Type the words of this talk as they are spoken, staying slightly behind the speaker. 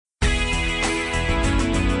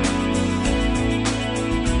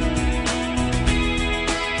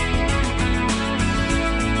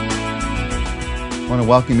want to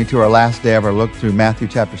welcome you to our last day of our look through Matthew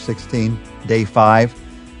chapter 16, day 5.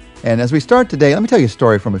 And as we start today, let me tell you a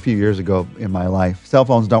story from a few years ago in my life. Cell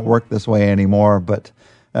phones don't work this way anymore, but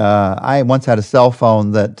I once had a cell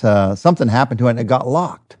phone that something happened to it and it got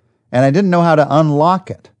locked. And I didn't know how to unlock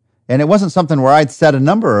it. And it wasn't something where I'd set a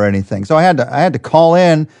number or anything. So I had to call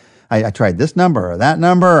in. I tried this number or that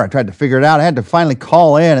number. I tried to figure it out. I had to finally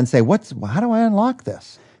call in and say, how do I unlock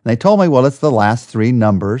this? And they told me, well, it's the last 3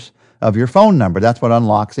 numbers of your phone number. That's what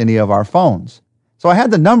unlocks any of our phones. So I had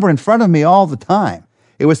the number in front of me all the time.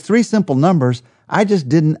 It was 3 simple numbers. I just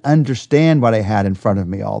didn't understand what I had in front of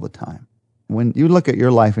me all the time. When you look at your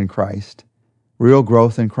life in Christ, real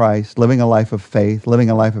growth in Christ, living a life of faith, living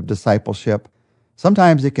a life of discipleship,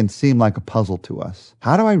 sometimes it can seem like a puzzle to us.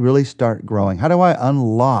 How do I really start growing? How do I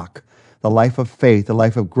unlock the life of faith, the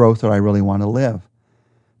life of growth that I really want to live?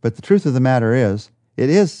 But the truth of the matter is, it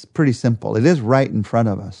is pretty simple. It is right in front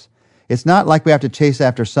of us. It's not like we have to chase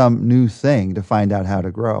after some new thing to find out how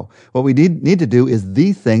to grow. What we need to do is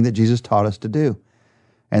the thing that Jesus taught us to do.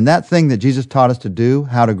 And that thing that Jesus taught us to do,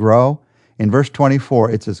 how to grow, in verse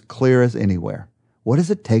 24, it's as clear as anywhere. What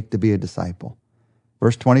does it take to be a disciple?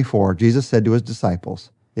 Verse 24, Jesus said to his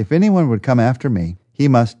disciples, "If anyone would come after me, he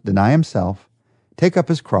must deny himself, take up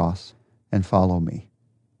his cross, and follow me."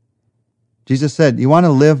 Jesus said, you want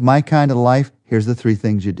to live my kind of life? Here's the 3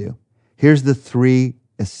 things you do. Here's the 3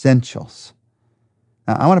 essentials.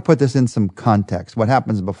 Now, I want to put this in some context, what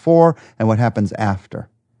happens before and what happens after.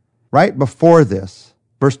 Right before this,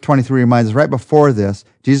 verse 23 reminds us, right before this,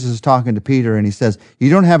 Jesus is talking to Peter and he says,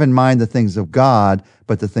 you don't have in mind the things of God,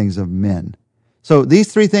 but the things of men. So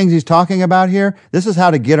these 3 things he's talking about here, this is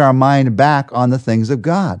how to get our mind back on the things of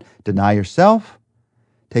God. Deny yourself,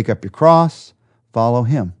 take up your cross, follow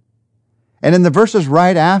him. And in the verses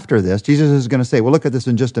right after this, Jesus is going to say, well, look at this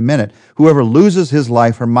in just a minute. Whoever loses his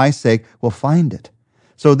life for my sake will find it.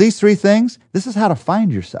 So these 3 things, this is how to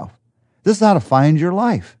find yourself. This is how to find your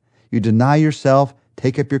life. You deny yourself,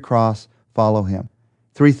 take up your cross, follow him.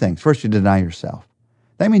 3 things. First, you deny yourself.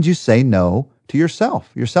 That means you say no to yourself,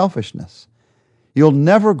 your selfishness. You'll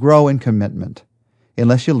never grow in commitment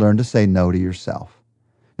unless you learn to say no to yourself.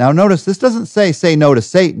 Now notice, this doesn't say no to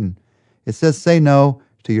Satan. It says say no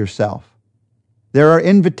to yourself. There are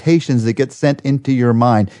invitations that get sent into your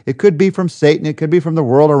mind. It could be from Satan. It could be from the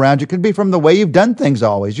world around you. It could be from the way you've done things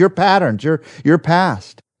always, your patterns, your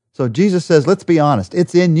past. So Jesus says, let's be honest.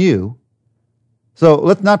 It's in you. So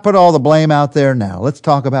let's not put all the blame out there now. Let's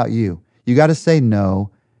talk about you. You got to say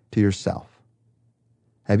no to yourself.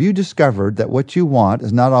 Have you discovered that what you want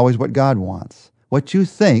is not always what God wants? What you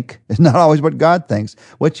think is not always what God thinks.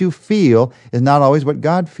 What you feel is not always what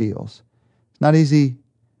God feels. It's not easy.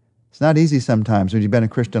 It's not easy sometimes when you've been a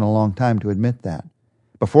Christian a long time to admit that.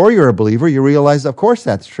 Before you're a believer, you realize, of course,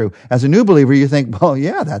 that's true. As a new believer, you think, well,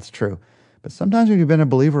 yeah, that's true. But sometimes when you've been a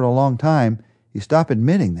believer a long time, you stop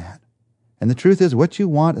admitting that. And the truth is, what you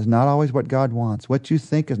want is not always what God wants. What you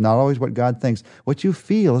think is not always what God thinks. What you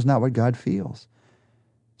feel is not what God feels.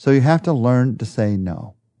 So you have to learn to say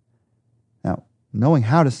no. Now, knowing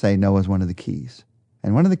how to say no is one of the keys.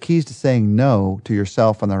 And one of the keys to saying no to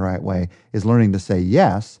yourself in the right way is learning to say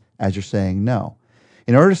yes as you're saying no.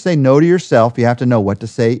 In order to say no to yourself, you have to know what to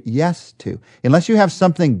say yes to. Unless you have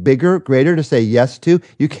something bigger, greater to say yes to,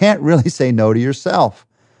 you can't really say no to yourself.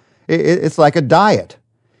 It's like a diet.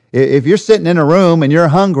 If you're sitting in a room and you're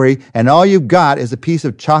hungry and all you've got is a piece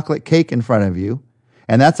of chocolate cake in front of you,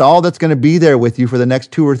 and that's all that's going to be there with you for the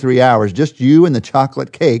next 2 or 3 hours, just you and the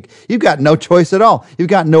chocolate cake, you've got no choice at all. You've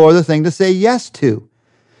got no other thing to say yes to.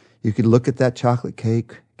 You could look at that chocolate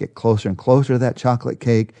cake, get closer and closer to that chocolate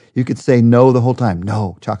cake. You could say no the whole time.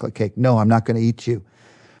 No, chocolate cake. No, I'm not going to eat you.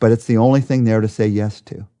 But it's the only thing there to say yes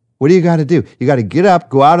to. What do you got to do? You got to get up,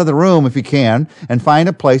 go out of the room if you can, and find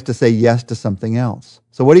a place to say yes to something else.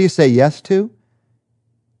 So what do you say yes to?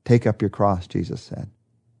 Take up your cross, Jesus said.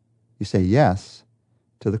 You say yes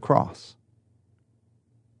to the cross.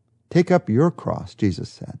 Take up your cross, Jesus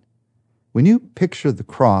said. When you picture the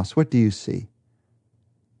cross, what do you see?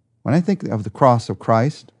 When I think of the cross of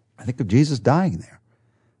Christ, I think of Jesus dying there.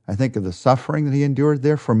 I think of the suffering that he endured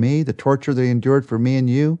there for me, the torture that he endured for me and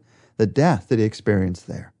you, the death that he experienced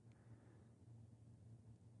there.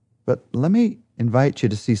 But let me invite you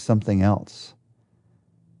to see something else.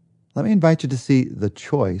 Let me invite you to see the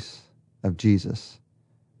choice of Jesus,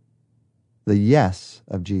 the yes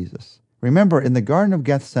of Jesus. Remember, in the Garden of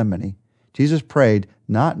Gethsemane, Jesus prayed,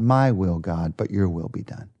 not my will, God, but your will be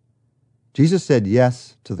done. Jesus said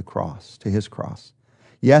yes to the cross, to his cross.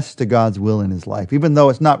 Yes to God's will in his life. Even though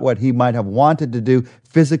it's not what he might have wanted to do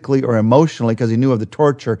physically or emotionally because he knew of the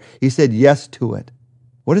torture, he said yes to it.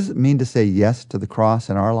 What does it mean to say yes to the cross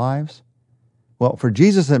in our lives? Well, for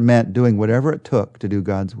Jesus, it meant doing whatever it took to do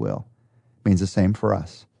God's will. It means the same for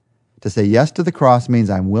us. To say yes to the cross means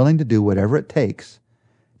I'm willing to do whatever it takes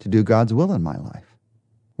to do God's will in my life.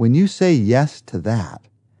 When you say yes to that,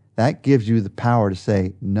 that gives you the power to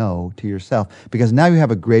say no to yourself, because now you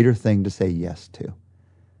have a greater thing to say yes to.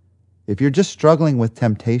 If you're just struggling with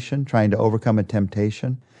temptation, trying to overcome a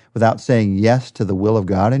temptation, without saying yes to the will of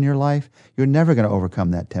God in your life, you're never going to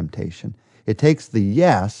overcome that temptation. It takes the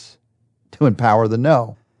yes to empower the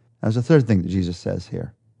no. There's a third thing that Jesus says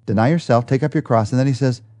here. Deny yourself, take up your cross, and then he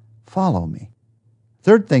says, follow me.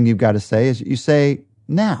 Third thing you've got to say is you say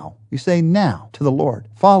now. You say now to the Lord.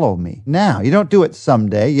 Follow me now. You don't do it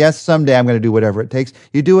someday. Yes, someday I'm going to do whatever it takes.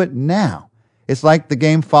 You do it now. It's like the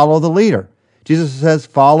game Follow the Leader. Jesus says,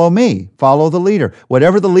 follow me, follow the leader.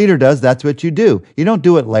 Whatever the leader does, that's what you do. You don't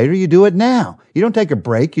do it later, you do it now. You don't take a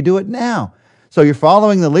break, you do it now. So you're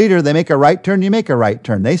following the leader, they make a right turn, you make a right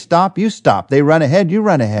turn. They stop, you stop. They run ahead, you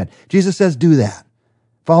run ahead. Jesus says, do that.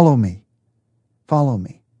 Follow me. Follow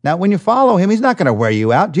me. Now, when you follow him, he's not going to wear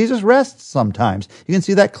you out. Jesus rests sometimes. You can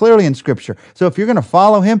see that clearly in Scripture. So if you're going to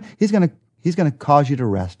follow him, he's going to cause you to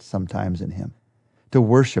rest sometimes in him, to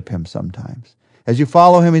worship him sometimes. As you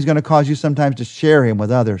follow him, he's going to cause you sometimes to share him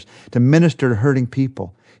with others, to minister to hurting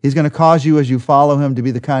people. He's going to cause you, as you follow him, to be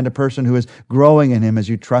the kind of person who is growing in him as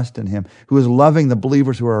you trust in him, who is loving the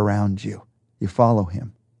believers who are around you. You follow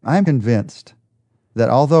him. I'm convinced that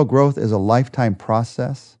although growth is a lifetime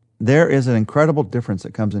process, there is an incredible difference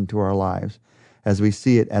that comes into our lives as we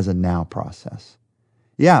see it as a now process.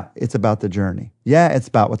 Yeah, it's about the journey. Yeah, it's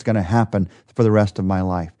about what's going to happen for the rest of my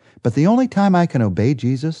life. But the only time I can obey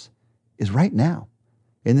Jesus is right now,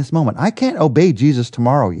 in this moment. I can't obey Jesus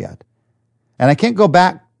tomorrow yet. And I can't go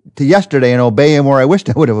back to yesterday and obey him where I wished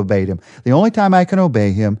I would have obeyed him. The only time I can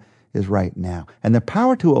obey him is right now. And the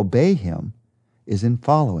power to obey him is in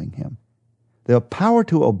following him. The power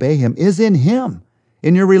to obey him is in him,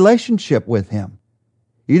 in your relationship with him.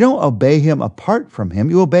 You don't obey him apart from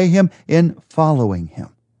him. You obey him in following him.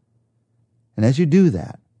 And as you do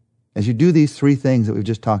that, as you do these three things that we've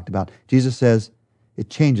just talked about, Jesus says, it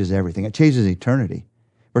changes everything. It changes eternity.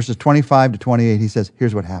 Verses 25 to 28, he says,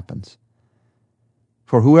 here's what happens.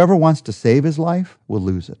 For whoever wants to save his life will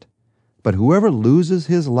lose it. But whoever loses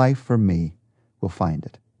his life for me will find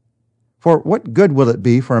it. For what good will it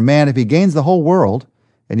be for a man if he gains the whole world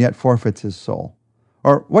and yet forfeits his soul?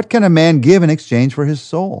 Or what can a man give in exchange for his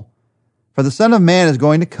soul? For the Son of Man is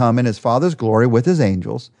going to come in his Father's glory with his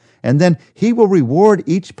angels, and then he will reward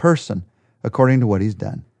each person according to what he's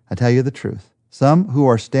done. I tell you the truth. Some who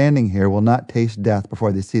are standing here will not taste death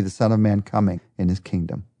before they see the Son of Man coming in his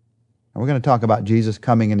kingdom. And we're going to talk about Jesus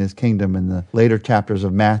coming in his kingdom in the later chapters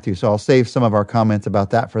of Matthew, so I'll save some of our comments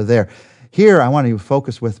about that for there. Here, I want you to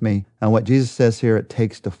focus with me on what Jesus says here it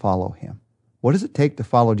takes to follow him. What does it take to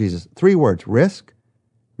follow Jesus? 3 words: risk,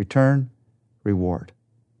 return, reward.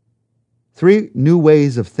 3 new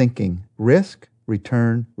ways of thinking: risk,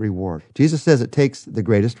 return, reward. Jesus says it takes the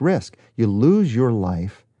greatest risk. You lose your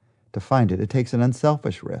life to find it. It takes an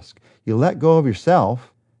unselfish risk. You let go of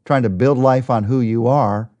yourself, trying to build life on who you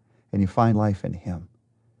are, and you find life in him.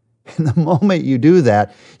 And the moment you do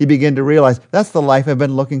that, you begin to realize, that's the life I've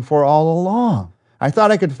been looking for all along. I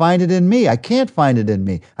thought I could find it in me. I can't find it in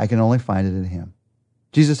me. I can only find it in him.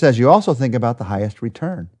 Jesus says you also think about the highest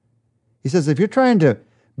return. He says if you're trying to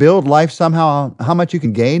build life somehow, how much you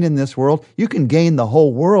can gain in this world, you can gain the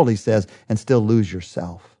whole world, he says, and still lose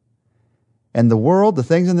yourself. And the world, the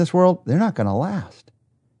things in this world, they're not going to last.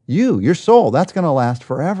 Your soul, that's going to last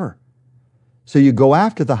forever. So you go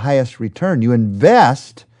after the highest return. You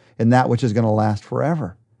invest in that which is going to last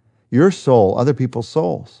forever. Your soul, other people's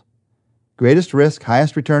souls. Greatest risk,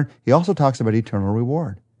 highest return. He also talks about eternal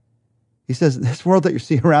reward. He says, this world that you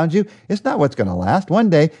see around you, it's not what's going to last. One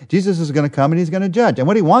day, Jesus is going to come and he's going to judge. And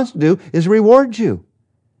what he wants to do is reward you.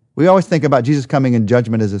 We always think about Jesus coming in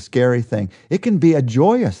judgment as a scary thing. It can be a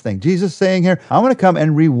joyous thing. Jesus saying here, I'm going to come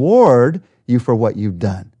and reward you for what you've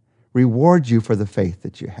done. Reward you for the faith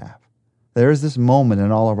that you have. There is this moment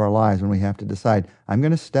in all of our lives when we have to decide, I'm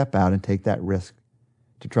going to step out and take that risk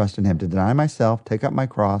to trust in him, to deny myself, take up my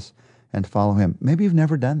cross, and follow him. Maybe you've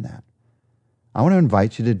never done that. I want to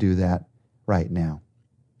invite you to do that right now.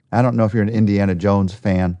 I don't know if you're an Indiana Jones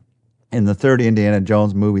fan. In the 3rd Indiana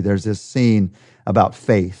Jones movie, there's this scene about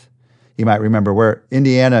faith. You might remember where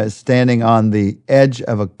Indiana is standing on the edge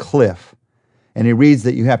of a cliff, and he reads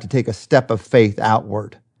that you have to take a step of faith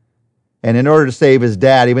outward. And in order to save his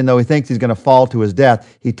dad, even though he thinks he's going to fall to his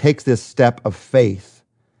death, he takes this step of faith.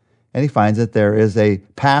 And he finds that there is a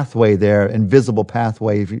pathway there, invisible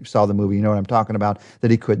pathway, if you saw the movie, you know what I'm talking about,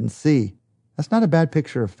 that he couldn't see. That's not a bad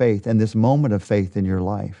picture of faith and this moment of faith in your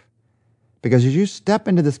life. Because as you step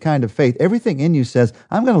into this kind of faith, everything in you says,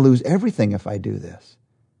 I'm going to lose everything if I do this.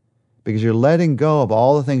 Because you're letting go of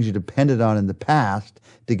all the things you depended on in the past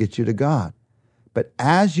to get you to God. But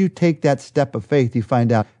as you take that step of faith, you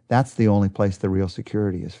find out that's the only place the real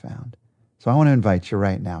security is found. So I want to invite you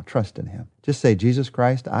right now, trust in him. Just say, Jesus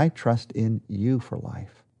Christ, I trust in you for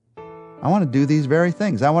life. I want to do these very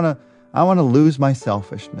things. I want to lose my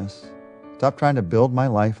selfishness, stop trying to build my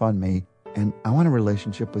life on me, and I want a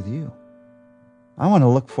relationship with you. I want to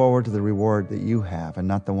look forward to the reward that you have and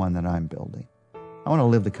not the one that I'm building. I want to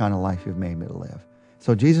live the kind of life you've made me to live.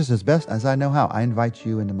 So Jesus, as best as I know how, I invite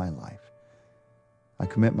you into my life. I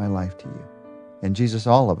commit my life to you. And Jesus,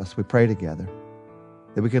 all of us, we pray together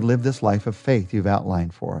that we could live this life of faith you've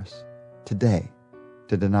outlined for us today,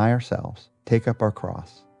 to deny ourselves, take up our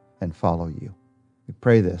cross, and follow you. We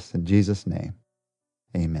pray this in Jesus' name.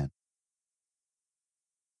 Amen.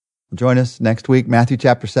 Join us next week, Matthew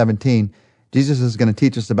chapter 17. Jesus is going to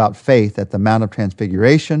teach us about faith at the Mount of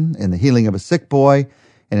Transfiguration, in the healing of a sick boy,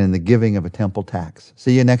 and in the giving of a temple tax.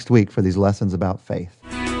 See you next week for these lessons about faith.